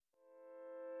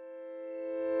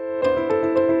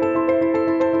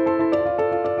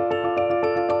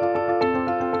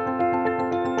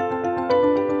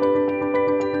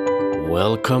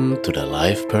Welcome to the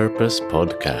Life Purpose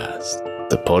Podcast,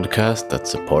 the podcast that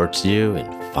supports you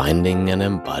in finding and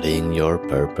embodying your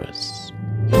purpose.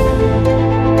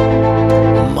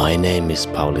 My name is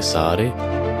Pauli Saari,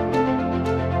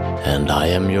 and I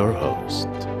am your host.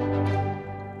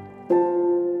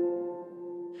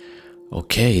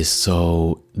 Okay,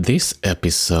 so this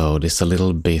episode is a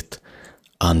little bit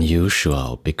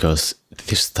unusual because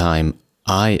this time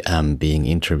I am being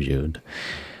interviewed.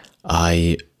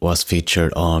 I was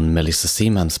featured on Mellissa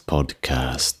Seamans'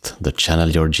 podcast, the Channel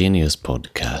Your Genius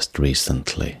podcast,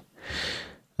 recently.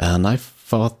 And I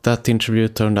thought that interview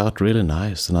turned out really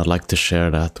nice, and I'd like to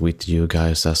share that with you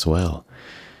guys as well.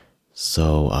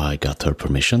 So I got her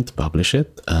permission to publish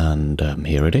it, and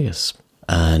here it is.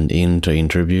 And in the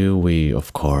interview, we,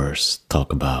 of course,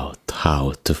 talk about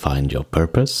how to find your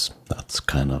purpose. That's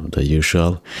kind of the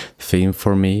usual theme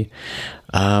for me.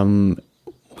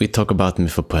 We talk about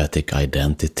mythopoetic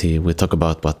identity. We talk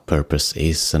about what purpose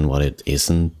is and what it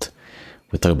isn't.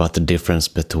 We talk about the difference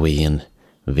between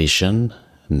vision,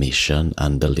 mission,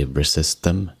 and delivery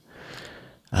system.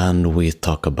 And we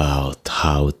talk about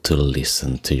how to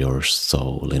listen to your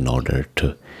soul in order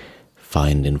to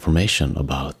find information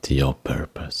about your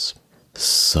purpose.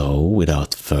 So,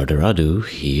 without further ado,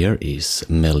 here is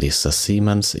Mellissa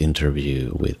Seamans'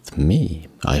 interview with me.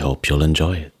 I hope you'll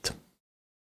enjoy it.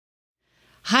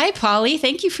 Hi, Pauli.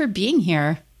 Thank you for being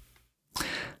here.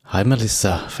 Hi,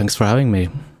 Mellissa. Thanks for having me.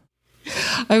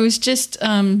 I was just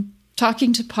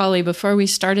talking to Pauli before we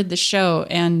started the show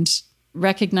and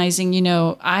recognizing,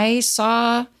 I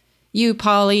saw you,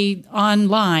 Pauli,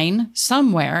 online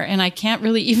somewhere, and I can't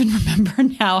really even remember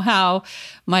now how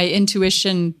my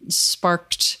intuition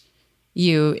sparked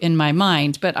you in my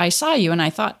mind. But I saw you and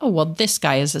I thought, oh, well, this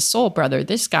guy is a soul brother.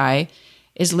 This guy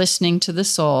is listening to the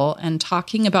soul and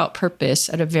talking about purpose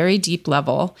at a very deep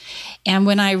level. And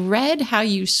when I read how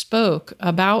you spoke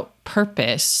about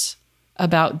purpose,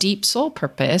 about deep soul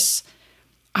purpose,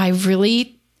 I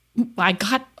loved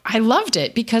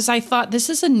it because I thought this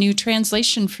is a new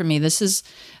translation for me. This is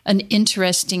an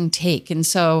interesting take. And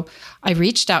so I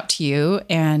reached out to you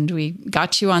and we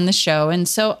got you on the show. And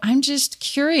so I'm just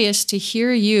curious to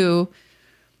hear you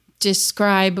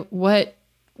describe what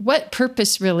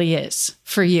purpose really is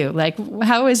for you. Like,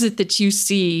 how is it that you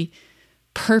see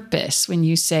purpose when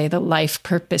you say the Life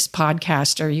Purpose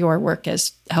Podcast or your work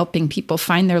as helping people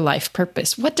find their life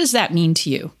purpose? What does that mean to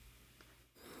you?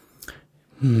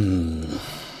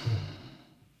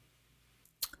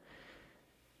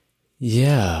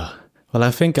 Yeah. Well, I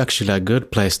think actually a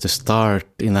good place to start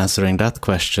in answering that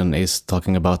question is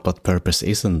talking about what purpose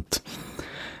isn't.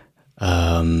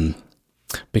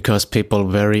 Because people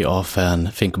very often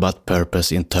think about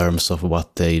purpose in terms of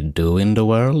what they do in the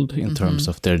world, in terms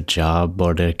of their job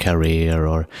or their career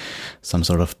or some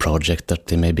sort of project that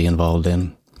they may be involved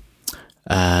in.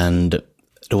 And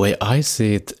the way I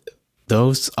see it,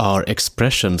 those are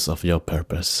expressions of your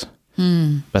purpose,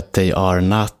 but they are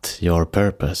not your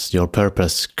purpose. Your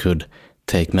purpose could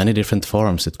take many different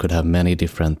forms. It could have many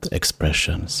different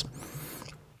expressions.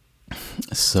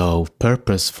 So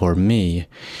purpose for me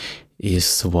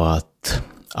is what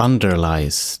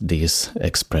underlies these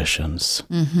expressions.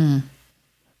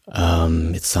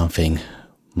 It's something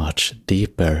much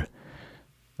deeper.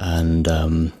 And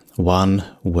one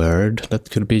word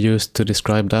that could be used to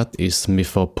describe that is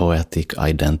mythopoetic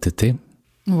identity.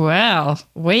 Well,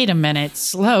 wait a minute.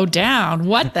 Slow down.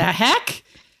 What the heck?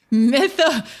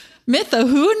 Mytho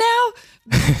who now?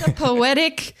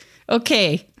 Mythopoetic.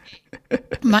 Okay.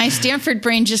 My Stanford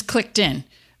brain just clicked in.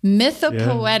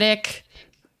 Mythopoetic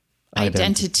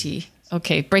identity.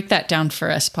 Okay, break that down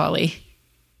for us, Pauli.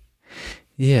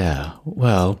 Yeah,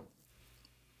 well,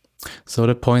 so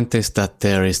the point is that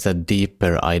there is a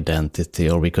deeper identity,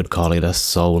 or we could call it a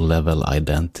soul-level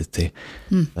identity.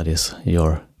 That is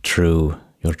your true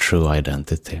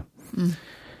identity.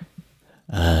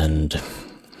 And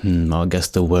I guess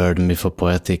the word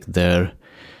mythopoetic there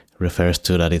refers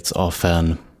to that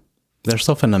there's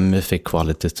often a mythic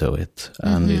quality to it,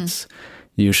 and it's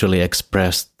usually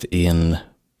expressed in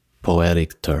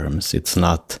poetic terms. It's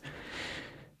not,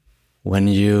 when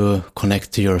you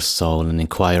connect to your soul and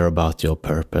inquire about your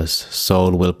purpose,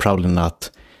 soul will probably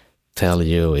not tell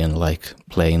you in like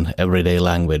plain everyday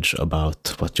language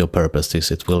about what your purpose is.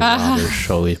 It will rather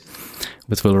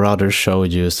show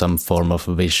you some form of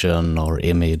vision or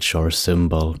image or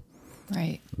symbol,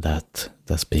 right, that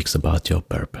speaks about your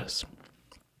purpose.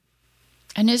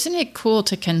 And isn't it cool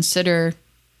to consider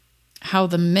how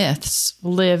the myths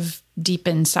live deep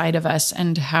inside of us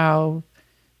and how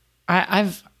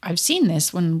I've I've seen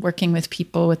this when working with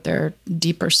people with their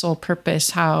deeper soul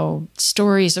purpose, how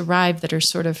stories arrive that are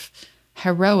sort of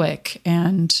heroic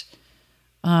and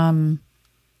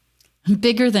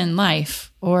bigger than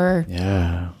life, or,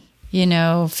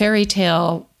 fairy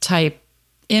tale type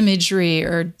imagery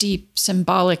or deep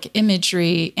symbolic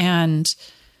imagery. And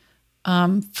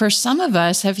for some of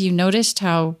us, have you noticed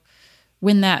how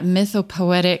when that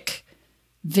mythopoetic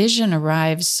vision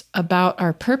arrives about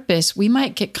our purpose, we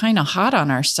might get kind of hot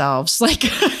on ourselves. Like,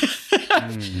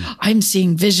 I'm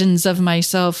seeing visions of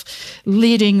myself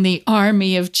leading the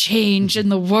army of change in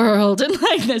the world, and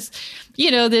like this,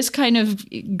 this kind of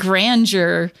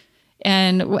grandeur.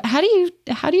 And how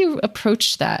do you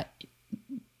approach that?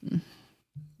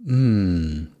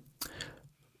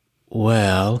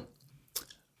 Well,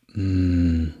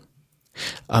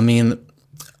 I mean,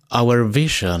 our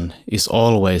vision is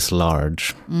always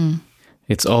large.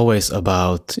 It's always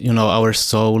about, our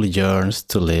soul yearns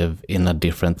to live in a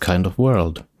different kind of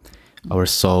world. Our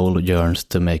soul yearns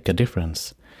to make a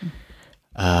difference.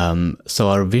 So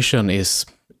our vision it's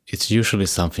usually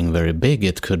something very big.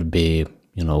 It could be,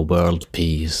 world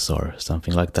peace or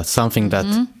something like that. Something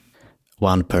that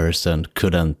one person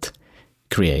couldn't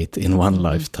create in one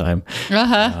lifetime.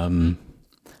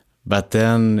 But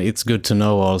then it's good to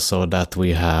know also that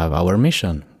we have our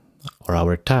mission or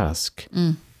our task.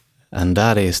 And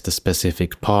that is the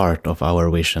specific part of our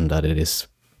vision, that it is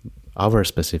our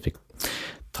specific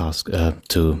task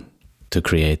to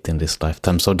create in this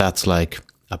lifetime. So that's like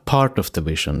a part of the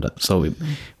vision. So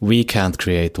we can't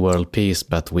create world peace,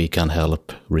 but we can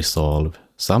help resolve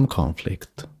some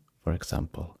conflict, for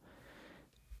example.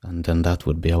 And then that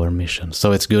would be our mission.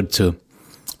 So it's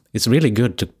really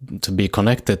good to be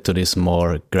connected to this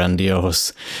more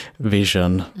grandiose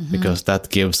vision, because that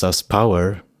gives us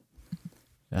power,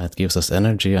 it gives us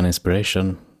energy and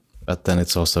inspiration, but then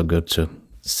it's also good to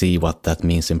see what that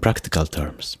means in practical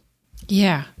terms.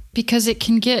 Yeah, because it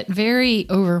can get very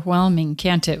overwhelming,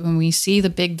 can't it, when we see the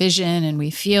big vision and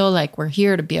we feel like we're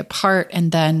here to be a part,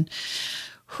 and then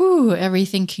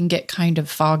everything can get kind of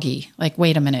foggy. Like,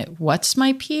 wait a minute, what's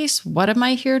my piece? What am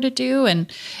I here to do?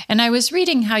 And I was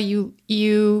reading how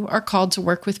you are called to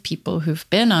work with people who've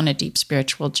been on a deep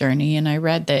spiritual journey. And I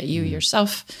read that you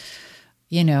yourself,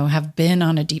 have been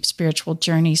on a deep spiritual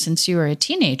journey since you were a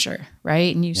teenager,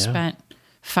 right? And you spent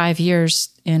 5 years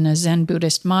in a Zen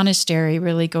Buddhist monastery,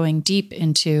 really going deep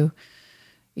into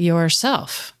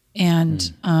yourself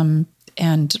and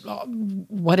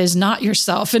what is not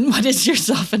yourself and what is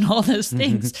yourself and all those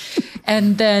things.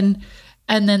 and then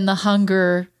the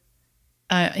hunger,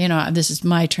 this is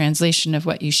my translation of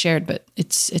what you shared, but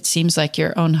it seems like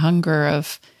your own hunger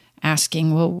of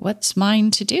asking, well, what's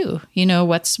mine to do?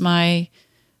 What's my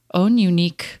own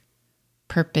unique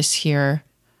purpose here?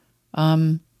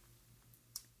 I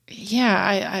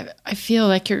feel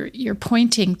like you're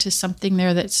pointing to something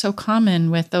there that's so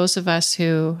common with those of us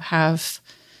who have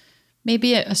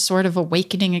maybe a sort of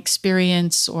awakening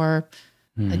experience or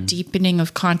a deepening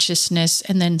of consciousness.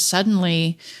 And then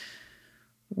suddenly,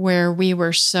 where we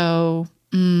were so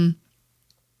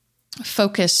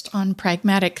focused on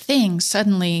pragmatic things,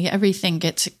 suddenly everything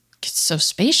gets so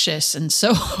spacious and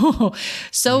so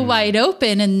wide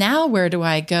open. And now where do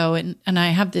I go? And I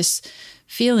have this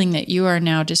feeling that you are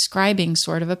now describing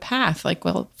sort of a path. Like,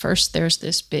 well, first there's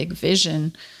this big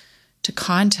vision to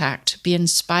contact, to be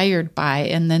inspired by,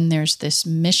 and then there's this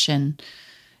mission,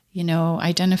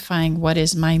 identifying what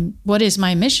is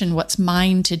my mission, what's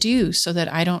mine to do, so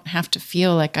that I don't have to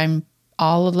feel like I'm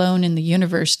all alone in the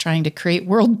universe trying to create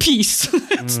world peace.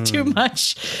 It's too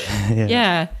much.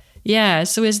 Yeah.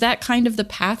 So is that kind of the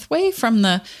pathway from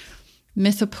the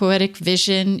mythopoetic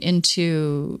vision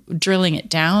into drilling it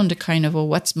down to kind of, well,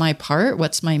 what's my part?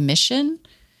 What's my mission?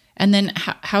 And then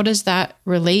how does that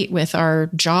relate with our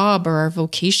job or our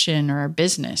vocation or our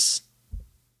business?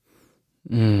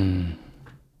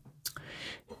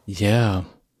 Yeah,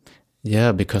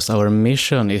 because our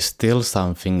mission is still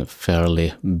something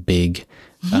fairly big,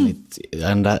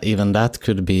 and that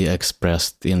could be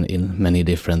expressed in many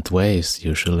different ways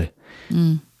usually.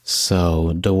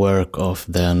 So the work of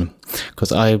then,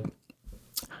 because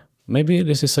maybe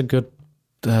this is a good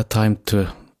time to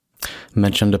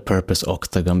mention the purpose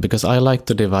octagon, because I like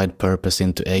to divide purpose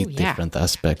into 8 different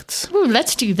aspects. Ooh,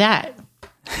 let's do that.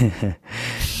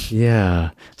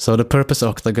 Yeah. So the purpose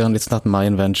octagon, it's not my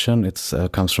invention. It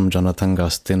comes from Jonathan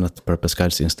Gustin at the Purpose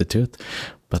Guides Institute,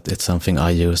 but it's something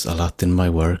I use a lot in my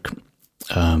work.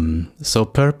 So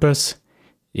purpose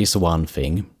is one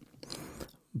thing,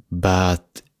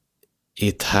 but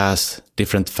it has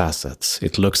different facets.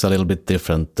 It looks a little bit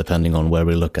different depending on where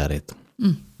we look at it.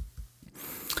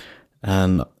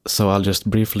 And so I'll just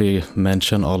briefly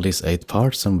mention all these 8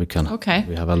 parts, and we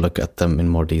have a look at them in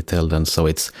more detail then. So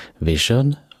it's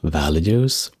vision,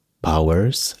 values,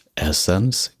 powers,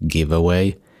 essence,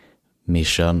 giveaway,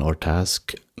 mission or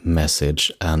task,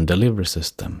 message, and delivery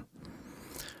system.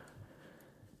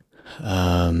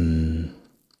 And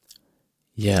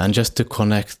just to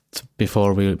connect,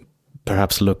 before we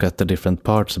perhaps look at the different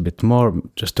parts a bit more,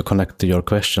 just to connect to your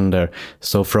question there.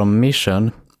 So from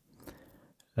mission,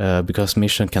 because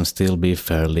mission can still be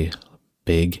fairly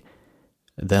big,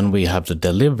 then we have the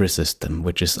delivery system,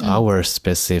 which is our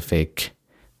specific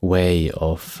way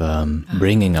of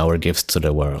bringing our gifts to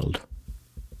the world.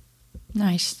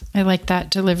 Nice. I like that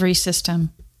delivery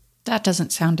system. That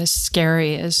doesn't sound as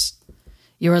scary as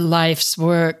your life's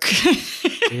work.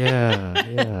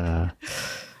 Yeah.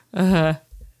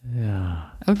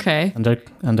 Okay.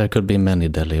 And there could be many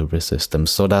delivery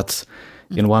systems. So that's,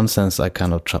 in one sense, I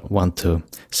kind of want to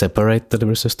separate the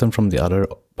delivery system from the other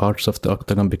parts of the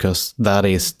octagon, because that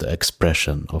is the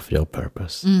expression of your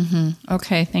purpose. Mm-hmm.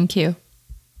 Okay, thank you.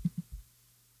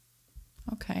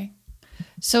 Okay.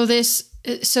 So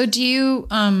do you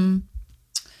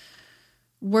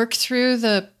work through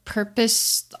the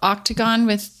purpose octagon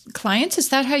with clients? Is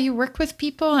that how you work with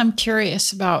people? I'm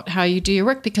curious about how you do your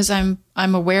work, because I'm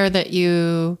aware that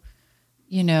you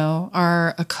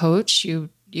are a coach. You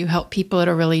help people at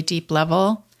a really deep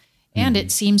level. And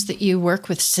it seems that you work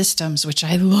with systems, which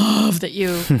I love that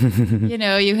you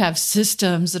you have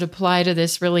systems that apply to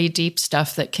this really deep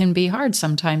stuff that can be hard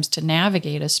sometimes to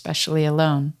navigate, especially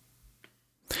alone.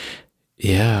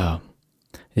 Yeah,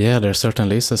 there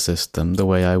certainly is a system. The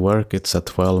way I work, it's a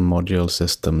 12-module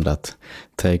system that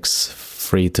takes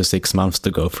 3 to 6 months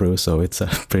to go through. So it's a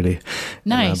pretty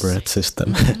elaborate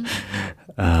system.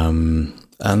 Mm-hmm.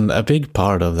 And a big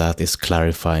part of that is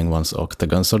clarifying one's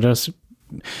octagon. So there's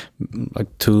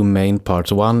like 2 main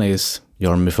parts. One is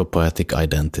your mythopoetic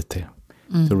identity,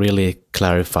 to really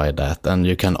clarify that. And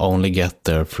you can only get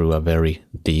there through a very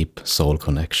deep soul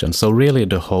connection. So really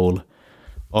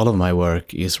all of my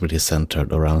work is really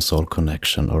centered around soul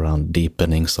connection, around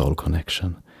deepening soul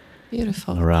connection.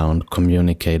 Beautiful. Around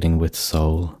communicating with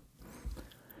soul.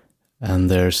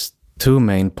 And there's 2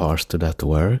 main parts to that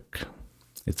work.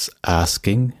 It's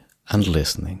asking and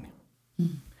listening.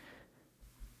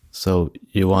 So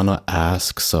you want to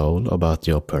ask soul about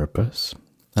your purpose,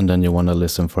 and then you want to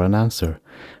listen for an answer.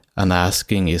 And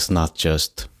asking is not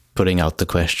just putting out the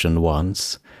question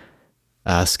once.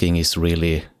 Asking is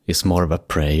more of a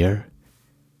prayer.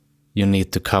 You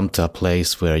need to come to a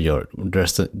place where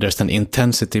there's an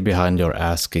intensity behind your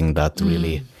asking that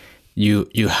really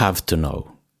you have to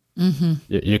know. Mm-hmm.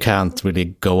 You can't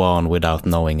really go on without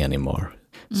knowing anymore.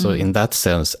 So in that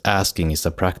sense, asking is a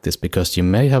practice, because you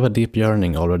may have a deep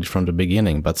yearning already from the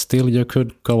beginning, but still you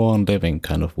could go on living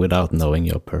kind of without knowing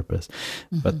your purpose.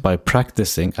 Mm-hmm. But by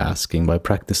practicing asking, by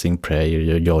practicing prayer,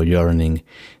 your yearning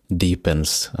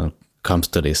deepens and comes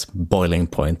to this boiling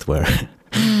point where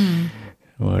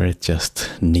where it just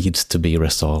needs to be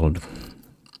resolved.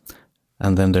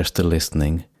 And then there's the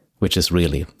listening, which is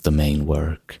really the main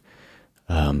work.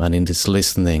 And in this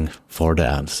listening for the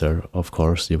answer, of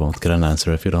course, you won't get an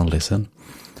answer if you don't listen.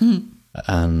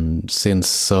 And since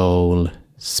soul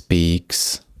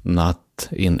speaks not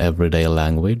in everyday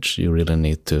language, you really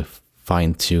need to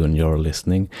fine-tune your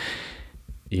listening.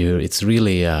 It's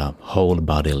really a whole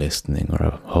body listening, or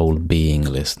a whole being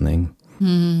listening,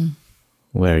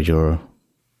 where you're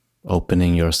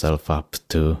opening yourself up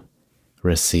to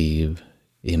receive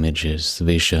images,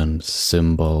 visions,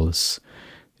 symbols.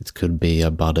 It could be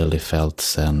a bodily felt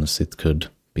sense. It could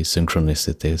be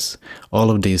synchronicities.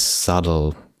 All of these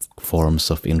subtle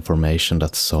forms of information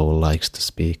that soul likes to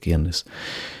speak in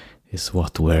is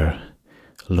what we're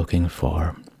looking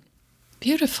for.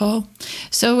 Beautiful.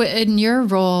 So in your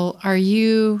role, are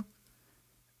you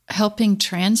helping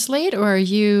translate, or are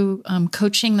you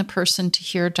coaching the person to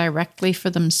hear directly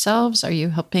for themselves? Are you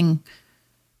helping,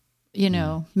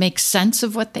 make sense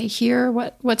of what they hear?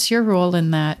 What's your role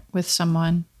in that with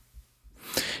someone?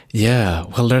 Yeah,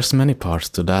 well, there's many parts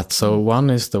to that. So one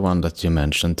is the one that you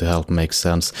mentioned, to help make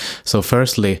sense. So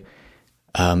firstly,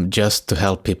 just to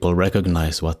help people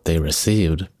recognize what they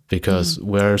received, because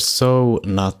we're so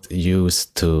not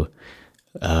used to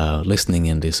listening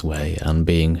in this way and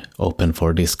being open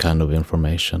for this kind of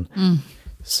information.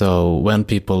 So when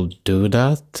people do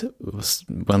that,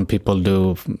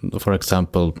 for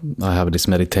example, I have this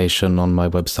meditation on my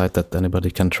website that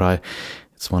anybody can try.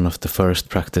 It's one of the first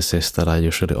practices that I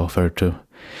usually offer to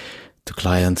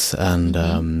clients. And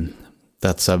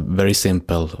that's a very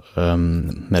simple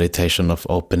meditation of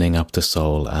opening up the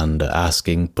soul and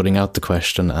putting out the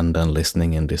question and then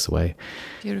listening in this way.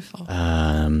 Beautiful.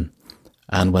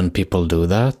 And when people do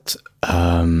that,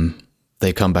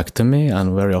 they come back to me,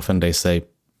 and very often they say,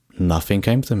 nothing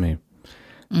came to me.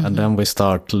 Mm-hmm. And then we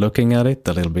start looking at it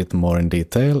a little bit more in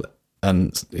detail,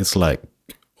 and it's like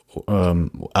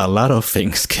a lot of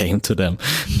things came to them.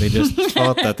 They just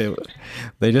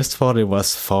thought it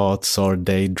was thoughts or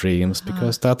daydreams,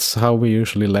 because that's how we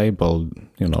usually label,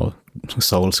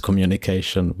 soul's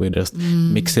communication. We just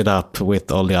mix it up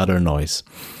with all the other noise.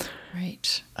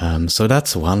 Right. So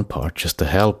that's one part, just to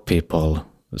help people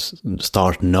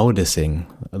start noticing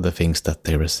the things that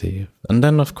they receive. And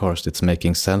then, of course, it's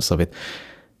making sense of it.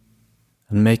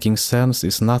 And making sense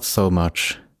is not so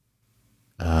much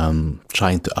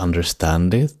trying to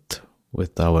understand it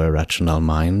with our rational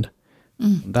mind.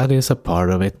 That is a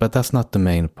part of it, but that's not the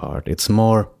main part. It's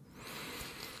more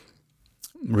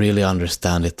really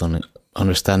understanding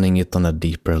it on a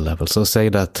deeper level. So say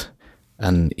that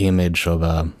an image of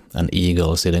an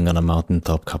eagle sitting on a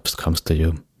mountaintop comes to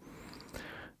you.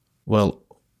 Well,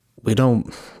 we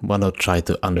don't want to try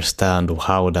to understand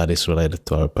how that is related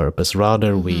to our purpose.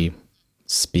 Rather, we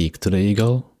speak to the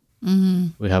eagle. Mm-hmm.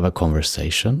 We have a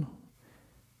conversation,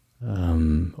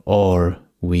 or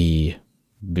we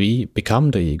become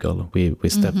the eagle. We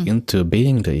step into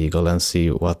being the eagle and see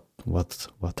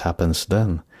what happens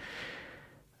then.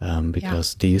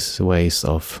 Because these ways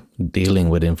of dealing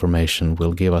with information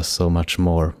will give us so much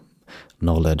more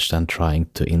knowledge than trying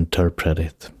to interpret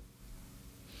it.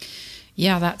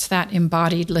 Yeah, that's that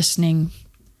embodied listening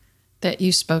that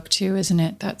you spoke to, isn't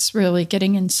it? That's really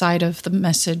getting inside of the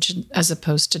message as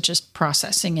opposed to just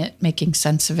processing it, making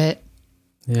sense of it.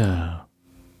 Yeah.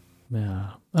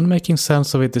 And making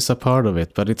sense of it is a part of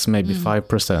it, but it's maybe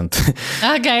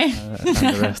 5%. Okay.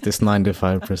 And the rest is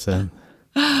 95%.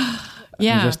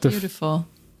 Yeah, beautiful.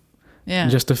 Yeah.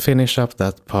 Just to finish up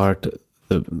that part,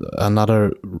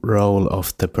 another role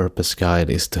of the Purpose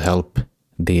Guide is to help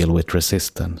deal with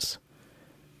resistance.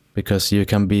 Because you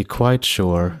can be quite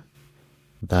sure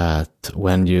that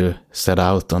when you set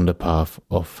out on the path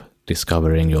of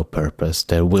discovering your purpose,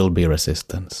 there will be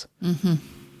resistance. Mm-hmm.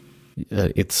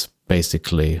 It's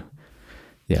basically,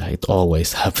 it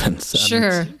always happens.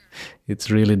 Sure.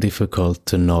 It's really difficult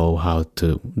to know how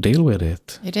to deal with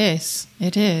it. It is.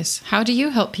 How do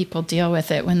you help people deal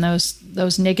with it when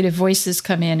those negative voices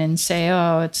come in and say,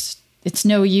 oh, it's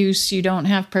no use, you don't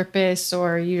have purpose,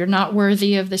 or you're not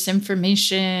worthy of this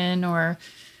information, or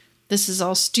this is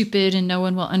all stupid and no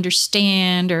one will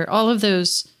understand, or all of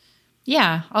those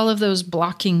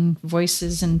blocking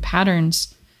voices and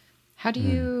patterns. How do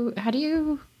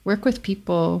you work with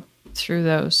people through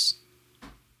those?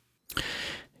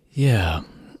 Yeah.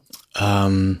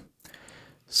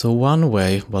 So one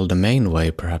way, the main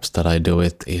way perhaps that I do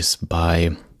it is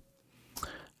by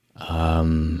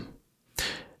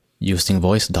using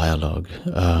voice dialogue.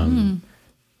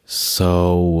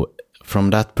 So from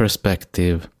that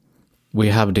perspective, we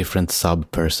have different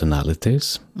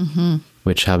sub-personalities,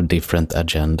 which have different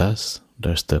agendas.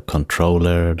 There's the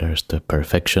controller, there's the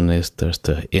perfectionist, there's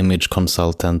the image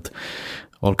consultant,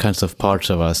 all kinds of parts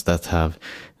of us that have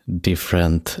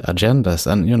different agendas.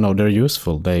 And, they're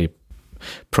useful. They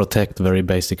protect very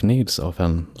basic needs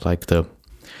often, like to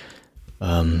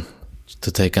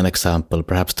take an example,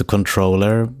 perhaps the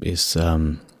controller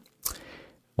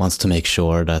wants to make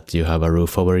sure that you have a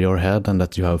roof over your head and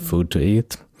that you have food to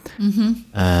eat. Mm-hmm.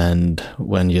 And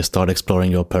when you start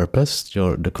exploring your purpose,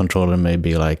 the controller may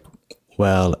be like,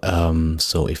 well,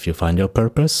 so if you find your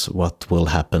purpose, what will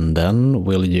happen then?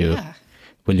 Will you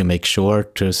make sure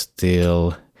to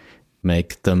still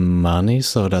make the money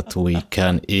so that we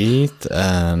can eat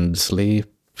and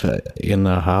sleep in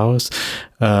a house?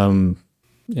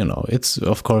 It's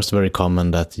of course very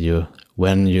common that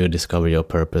when you discover your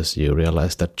purpose, you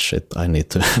realize that I need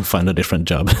to find a different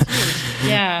job.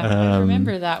 Yeah, I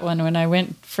remember that one when I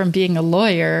went from being a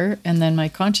lawyer and then my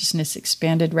consciousness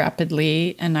expanded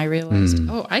rapidly and I realized,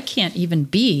 I can't even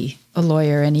be a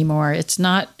lawyer anymore. It's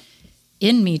not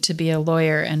in me to be a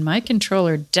lawyer. And my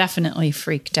controller definitely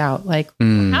freaked out. Like,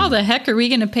 how the heck are we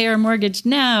going to pay our mortgage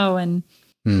now? And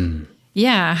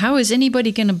how is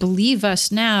anybody going to believe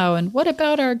us now? And what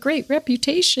about our great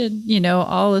reputation?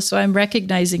 So I'm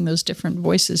recognizing those different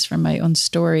voices from my own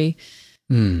story.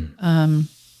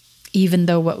 Even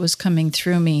though what was coming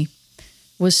through me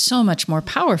was so much more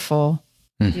powerful,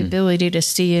 the ability to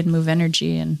see and move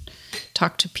energy and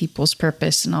talk to people's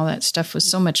purpose and all that stuff was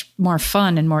so much more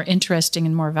fun and more interesting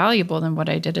and more valuable than what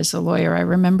I did as a lawyer. I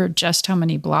remember just how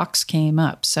many blocks came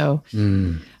up. So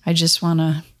I just want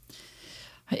to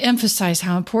emphasize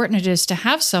how important it is to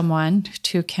have someone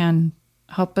who can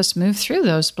help us move through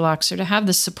those blocks, or to have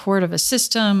the support of a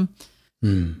system,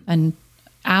 an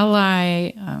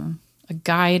ally, a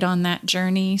guide on that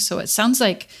journey. So it sounds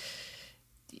like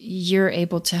you're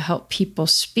able to help people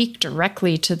speak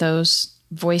directly to those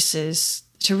voices,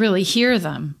 to really hear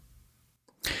them.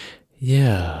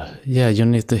 Yeah, you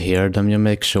need to hear them. You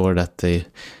make sure that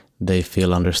they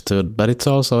feel understood, but it's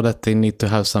also that they need to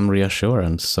have some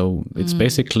reassurance. So it's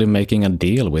basically making a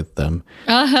deal with them.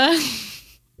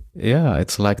 Yeah,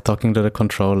 it's like talking to the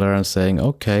controller and saying,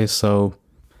 okay, so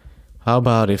how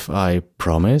about if I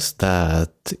promise that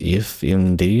if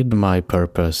indeed my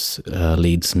purpose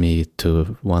leads me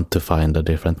to want to find a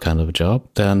different kind of job,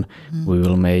 then we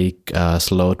will make a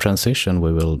slow transition.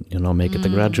 We will, make it a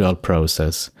gradual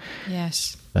process.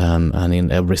 Yes. And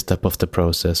in every step of the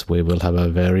process, we will have a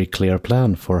very clear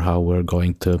plan for how we're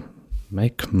going to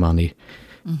make money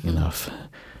enough.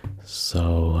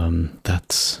 So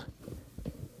that's...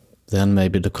 then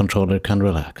maybe the controller can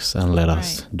relax and let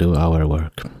us do our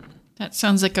work. That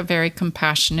sounds like a very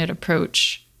compassionate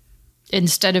approach.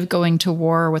 Instead of going to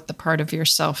war with the part of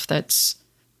yourself that's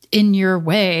in your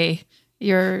way,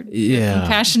 you're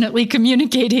compassionately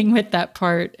communicating with that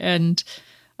part and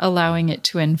allowing it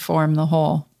to inform the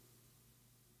whole.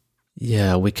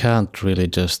 Yeah, we can't really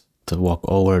just walk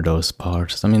over those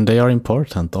parts. I mean, they are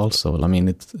important also. I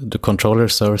mean, the controller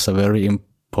serves a very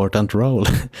important role.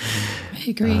 I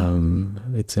agree.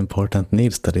 It's important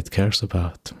needs that it cares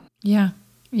about. Yeah.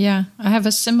 I have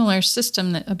a similar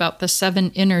system about the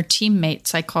 7 inner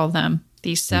teammates, I call them.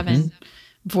 These 7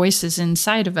 voices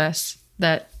inside of us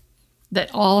that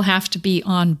all have to be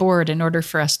on board in order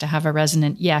for us to have a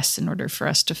resonant yes, in order for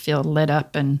us to feel lit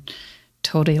up and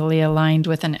totally aligned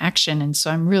with an action. And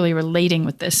so I'm really relating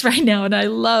with this right now. And I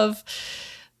love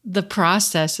the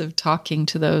process of talking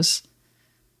to those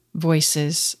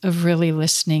voices, of really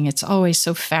listening. It's always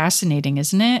so fascinating,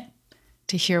 isn't it?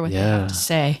 To hear what they have to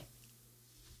say.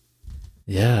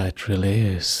 Yeah, it really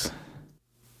is.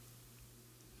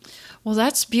 Well,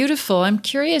 that's beautiful. I'm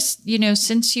curious,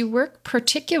 since you work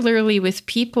particularly with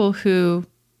people who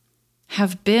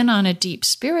have been on a deep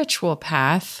spiritual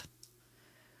path,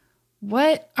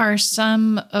 what are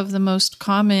some of the most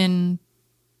common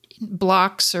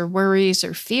blocks or worries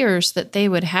or fears that they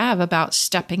would have about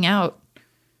stepping out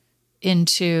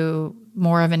into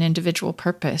more of an individual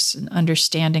purpose and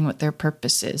understanding what their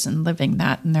purpose is and living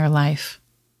that in their life?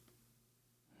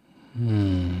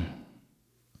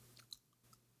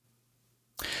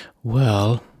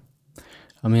 Well,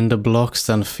 I mean, the blocks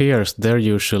and fears, they're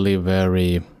usually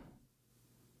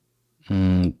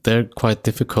they're quite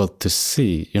difficult to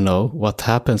see. What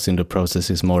happens in the process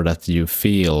is more that you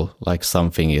feel like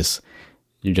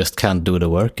you just can't do the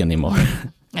work anymore.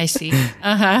 I see.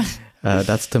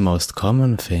 That's the most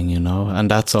common thing, and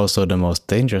that's also the most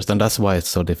dangerous. And that's why it's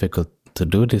so difficult to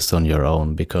do this on your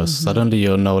own, because suddenly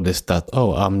you notice that,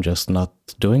 I'm just not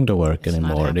doing the work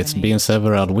anymore. It's been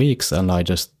several weeks and I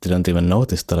just didn't even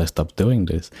notice that I stopped doing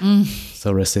this.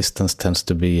 So resistance tends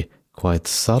to be quite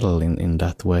subtle in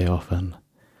that way often.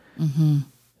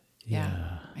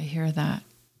 Yeah, I hear that.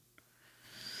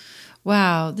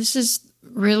 Wow, this is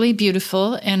really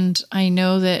beautiful. And I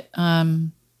know that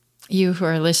you who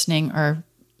are listening are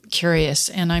curious,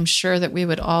 and I'm sure that we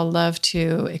would all love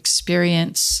to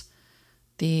experience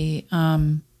the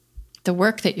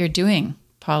work that you're doing,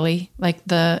 Pauli, like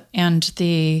the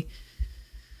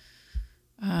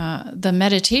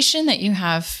meditation that you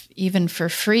have even for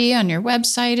free on your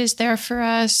website is there for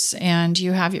us, and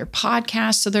you have your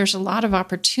podcast. So there's a lot of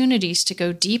opportunities to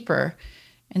go deeper.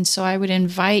 And so I would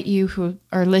invite you who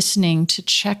are listening to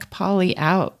check Pauli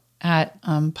out at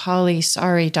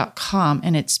paulisaari.com,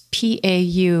 and it's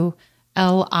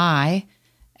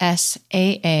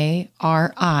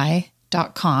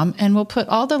PauliSaari.com. And we'll put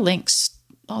all the links,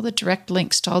 all the direct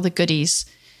links to all the goodies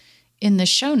in the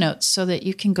show notes so that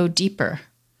you can go deeper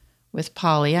with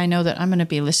Pauli. I know that I'm going to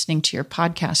be listening to your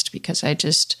podcast because I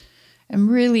just am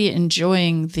really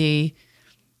enjoying the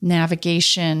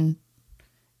navigation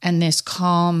and this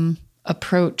calm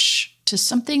approach to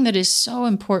something that is so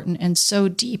important and so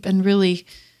deep, and really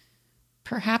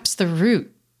perhaps the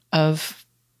root of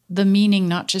the meaning,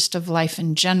 not just of life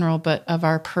in general, but of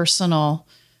our personal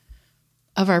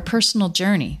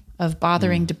journey of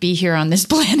bothering to be here on this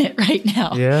planet right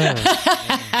now. Yeah.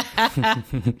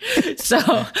 So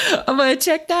I'm going to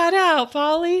check that out,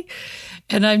 Pauli.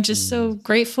 And I'm just so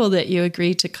grateful that you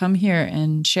agreed to come here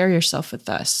and share yourself with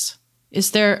us.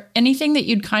 Is there anything that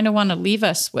you'd kind of want to leave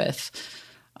us with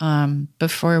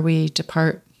before we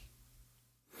depart?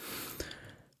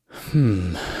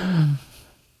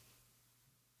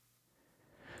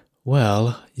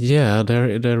 Well, yeah,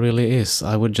 there really is.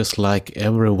 I would just like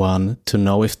everyone to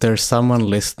know if there's someone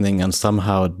listening and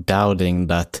somehow doubting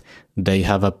that they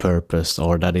have a purpose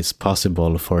or that it's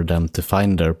possible for them to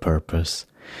find their purpose.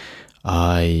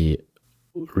 I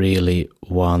really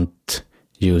want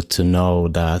you to know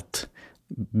that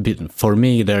for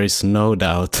me, there is no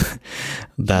doubt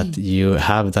that you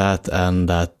have that and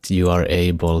that you are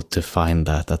able to find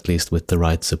that, at least with the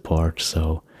right support.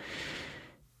 So,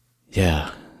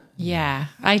 yeah. Yeah,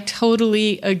 I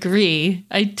totally agree.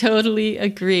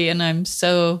 And I'm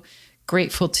so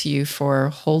grateful to you for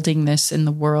holding this in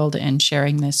the world and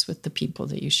sharing this with the people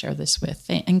that you share this with,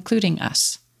 including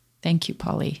us. Thank you,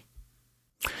 Pauli.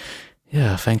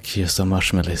 Yeah, thank you so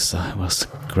much, Mellissa. It was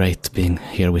great being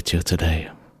here with you today.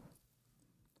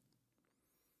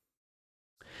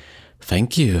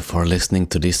 Thank you for listening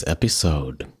to this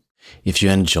episode. If you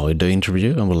enjoyed the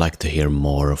interview and would like to hear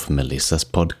more of Melissa's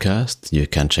podcast, you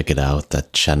can check it out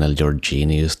at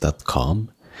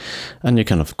channelyourgenius.com. And you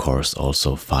can, of course,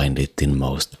 also find it in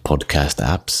most podcast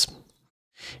apps.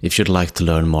 If you'd like to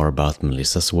learn more about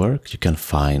Melissa's work, you can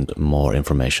find more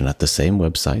information at the same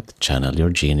website,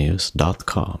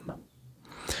 channelyourgenius.com.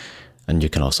 And you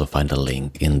can also find a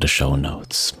link in the show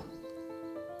notes.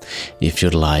 If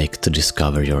you'd like to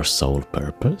discover your soul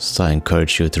purpose, I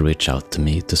encourage you to reach out to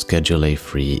me to schedule a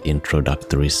free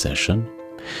introductory session.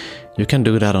 You can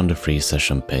do that on the free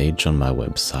session page on my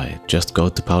website. Just go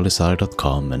to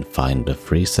paulisaari.com and find the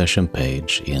free session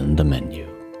page in the menu.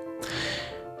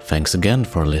 Thanks again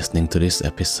for listening to this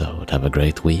episode. Have a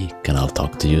great week, and I'll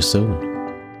talk to you soon.